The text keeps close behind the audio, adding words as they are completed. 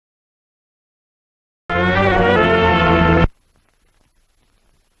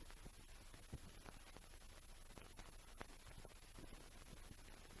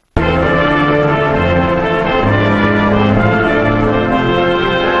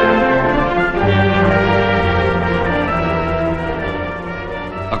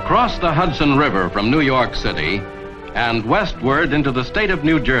Across the Hudson River from New York City and westward into the state of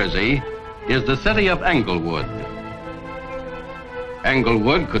New Jersey is the city of Englewood.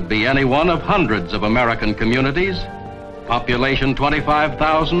 Englewood could be any one of hundreds of American communities, population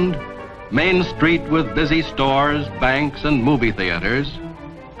 25,000, main street with busy stores, banks, and movie theaters,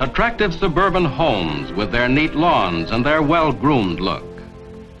 attractive suburban homes with their neat lawns and their well-groomed look.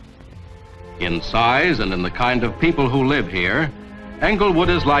 In size and in the kind of people who live here, Englewood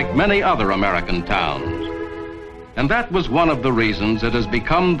is like many other American towns. And that was one of the reasons it has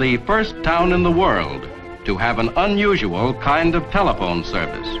become the first town in the world to have an unusual kind of telephone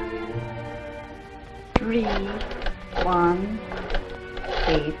service.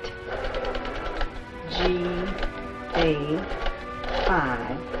 318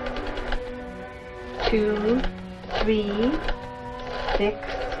 GA5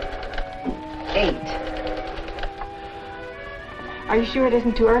 2368. Are you sure it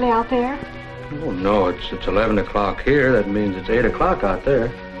isn't too early out there? Oh, no, it's 11 o'clock here. That means it's 8 o'clock out there.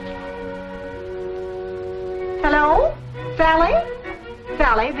 Hello? Sally?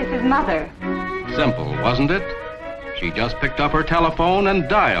 Sally, this is Mother. Simple, wasn't it? She just picked up her telephone and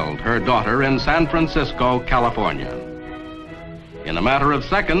dialed her daughter in San Francisco, California. In a matter of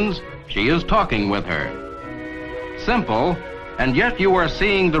seconds, she is talking with her. Simple, and yet you are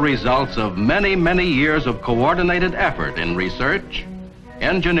seeing the results of many, many years of coordinated effort in research,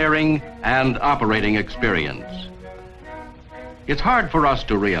 engineering, and operating experience. It's hard for us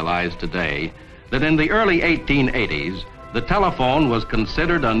to realize today that in the early 1880s, the telephone was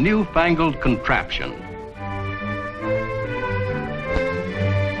considered a newfangled contraption.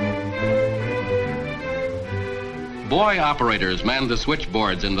 Boy operators manned the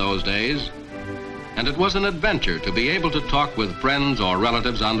switchboards in those days, and it was an adventure to be able to talk with friends or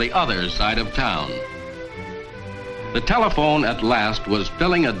relatives on the other side of town. The telephone at last was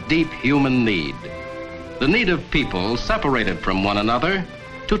filling a deep human need, the need of people separated from one another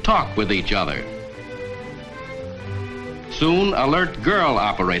to talk with each other. Soon, alert girl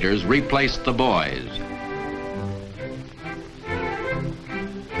operators replaced the boys.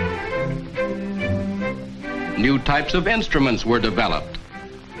 New types of instruments were developed,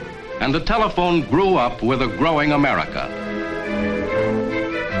 and the telephone grew up with a growing America.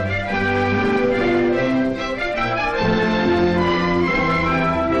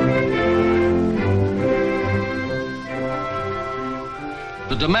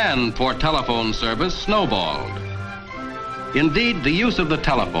 The demand for telephone service snowballed. Indeed, the use of the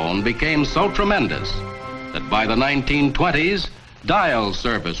telephone became so tremendous that by the 1920s, dial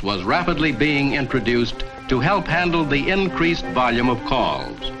service was rapidly being introduced to help handle the increased volume of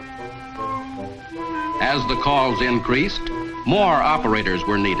calls. As the calls increased, more operators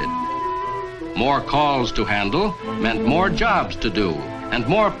were needed. More calls to handle meant more jobs to do and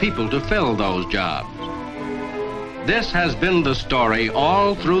more people to fill those jobs. This has been the story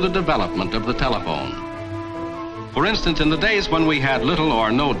all through the development of the telephone. For instance, in the days when we had little or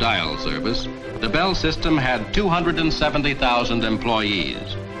no dial service, the Bell system had 270,000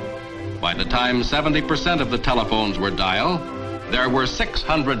 employees. By the time 70% of the telephones were dialed, there were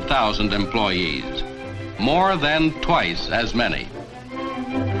 600,000 employees, more than twice as many.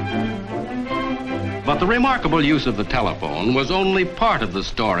 But the remarkable use of the telephone was only part of the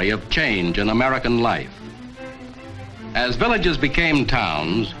story of change in American life. As villages became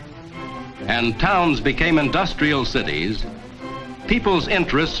towns, and towns became industrial cities, people's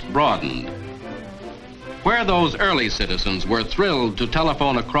interests broadened. Where those early citizens were thrilled to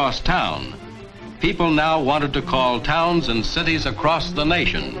telephone across town, people now wanted to call towns and cities across the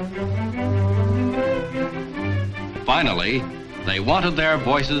nation. Finally, they wanted their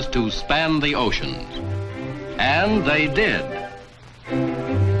voices to span the oceans. And they did.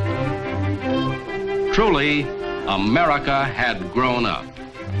 Truly, America had grown up.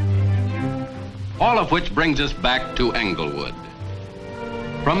 All of which brings us back to Englewood.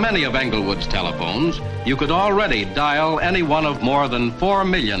 From many of Englewood's telephones, you could already dial any one of more than 4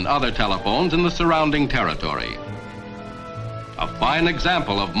 million other telephones in the surrounding territory. A fine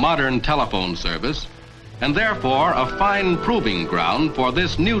example of modern telephone service, and therefore a fine proving ground for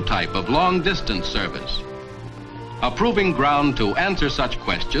this new type of long-distance service. A proving ground to answer such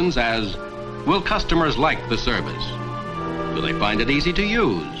questions as, will customers like the service? Do they find it easy to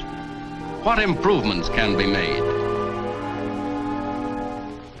use? What improvements can be made?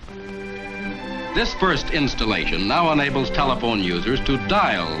 This first installation now enables telephone users to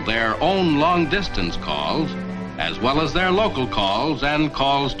dial their own long-distance calls, as well as their local calls and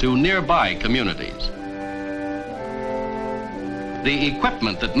calls to nearby communities. The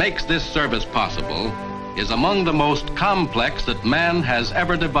equipment that makes this service possible is among the most complex that man has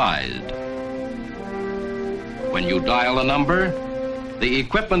ever devised. When you dial a number, the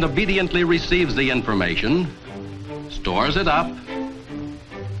equipment obediently receives the information, stores it up,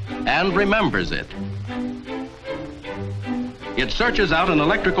 and remembers it. It searches out an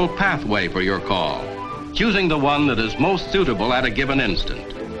electrical pathway for your call, choosing the one that is most suitable at a given instant.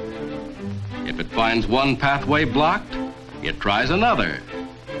 If it finds one pathway blocked, it tries another,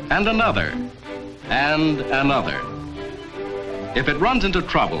 and another, and another. If it runs into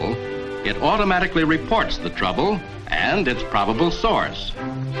trouble, it automatically reports the trouble and its probable source.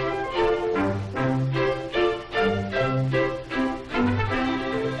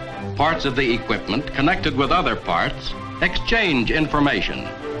 Parts of the equipment connected with other parts exchange information.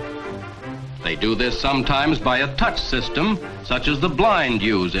 They do this sometimes by a touch system, such as the blind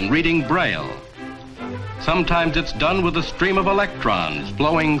use in reading Braille. Sometimes it's done with a stream of electrons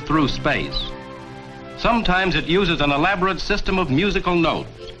flowing through space. Sometimes it uses an elaborate system of musical notes,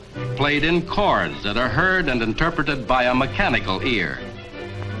 played in chords that are heard and interpreted by a mechanical ear.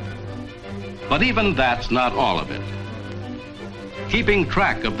 But even that's not all of it. Keeping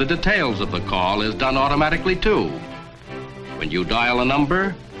track of the details of the call is done automatically too. When you dial a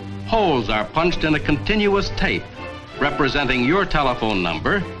number, holes are punched in a continuous tape representing your telephone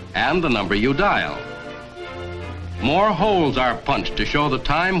number and the number you dial. More holes are punched to show the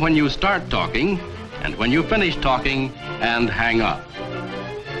time when you start talking and when you finish talking and hang up.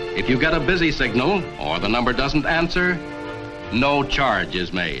 If you get a busy signal or the number doesn't answer, no charge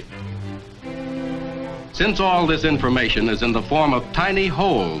is made. Since all this information is in the form of tiny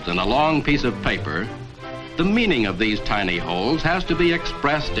holes in a long piece of paper, the meaning of these tiny holes has to be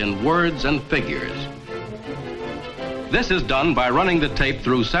expressed in words and figures. This is done by running the tape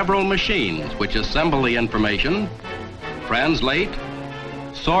through several machines which assemble the information, translate,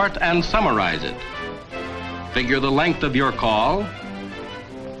 sort, and summarize it. Figure the length of your call,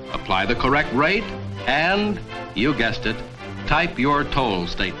 apply the correct rate, and, you guessed it, type your toll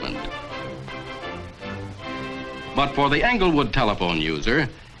statement. But for the Englewood telephone user,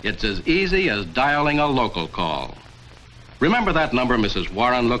 it's as easy as dialing a local call. Remember that number Mrs.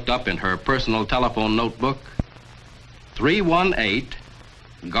 Warren looked up in her personal telephone notebook? 318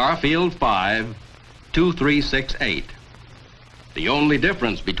 Garfield 5 2368. The only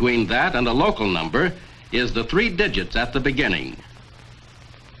difference between that and a local number is the 3 digits at the beginning.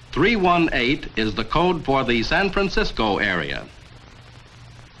 318 is the code for the San Francisco area.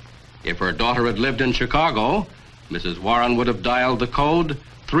 If her daughter had lived in Chicago, Mrs. Warren would have dialed the code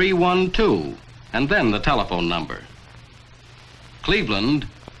 312 and then the telephone number. Cleveland,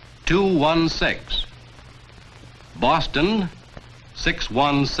 216. Boston,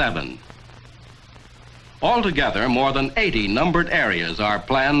 617. Altogether, more than 80 numbered areas are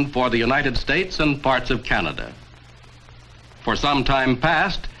planned for the United States and parts of Canada. For some time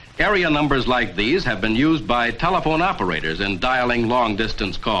past, area numbers like these have been used by telephone operators in dialing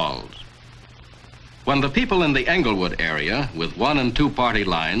long-distance calls. When the people in the Englewood area with 1- and 2-party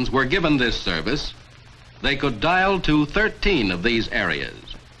lines were given this service, they could dial to 13 of these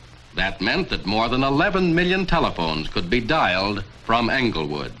areas. That meant that more than 11 million telephones could be dialed from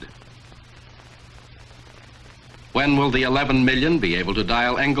Englewood. When will the 11 million be able to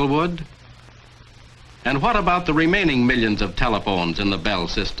dial Englewood? And what about the remaining millions of telephones in the Bell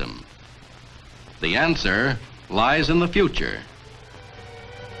system? The answer lies in the future.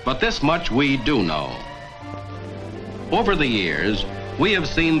 But this much we do know. Over the years, we have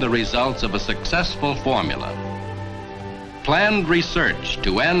seen the results of a successful formula. Planned research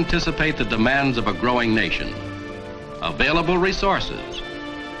to anticipate the demands of a growing nation, available resources,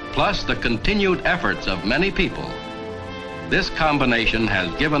 plus the continued efforts of many people. This combination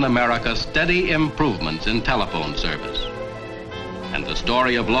has given America steady improvements in telephone service. And the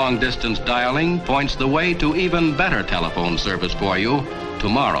story of long-distance dialing points the way to even better telephone service for you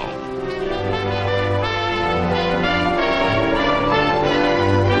tomorrow.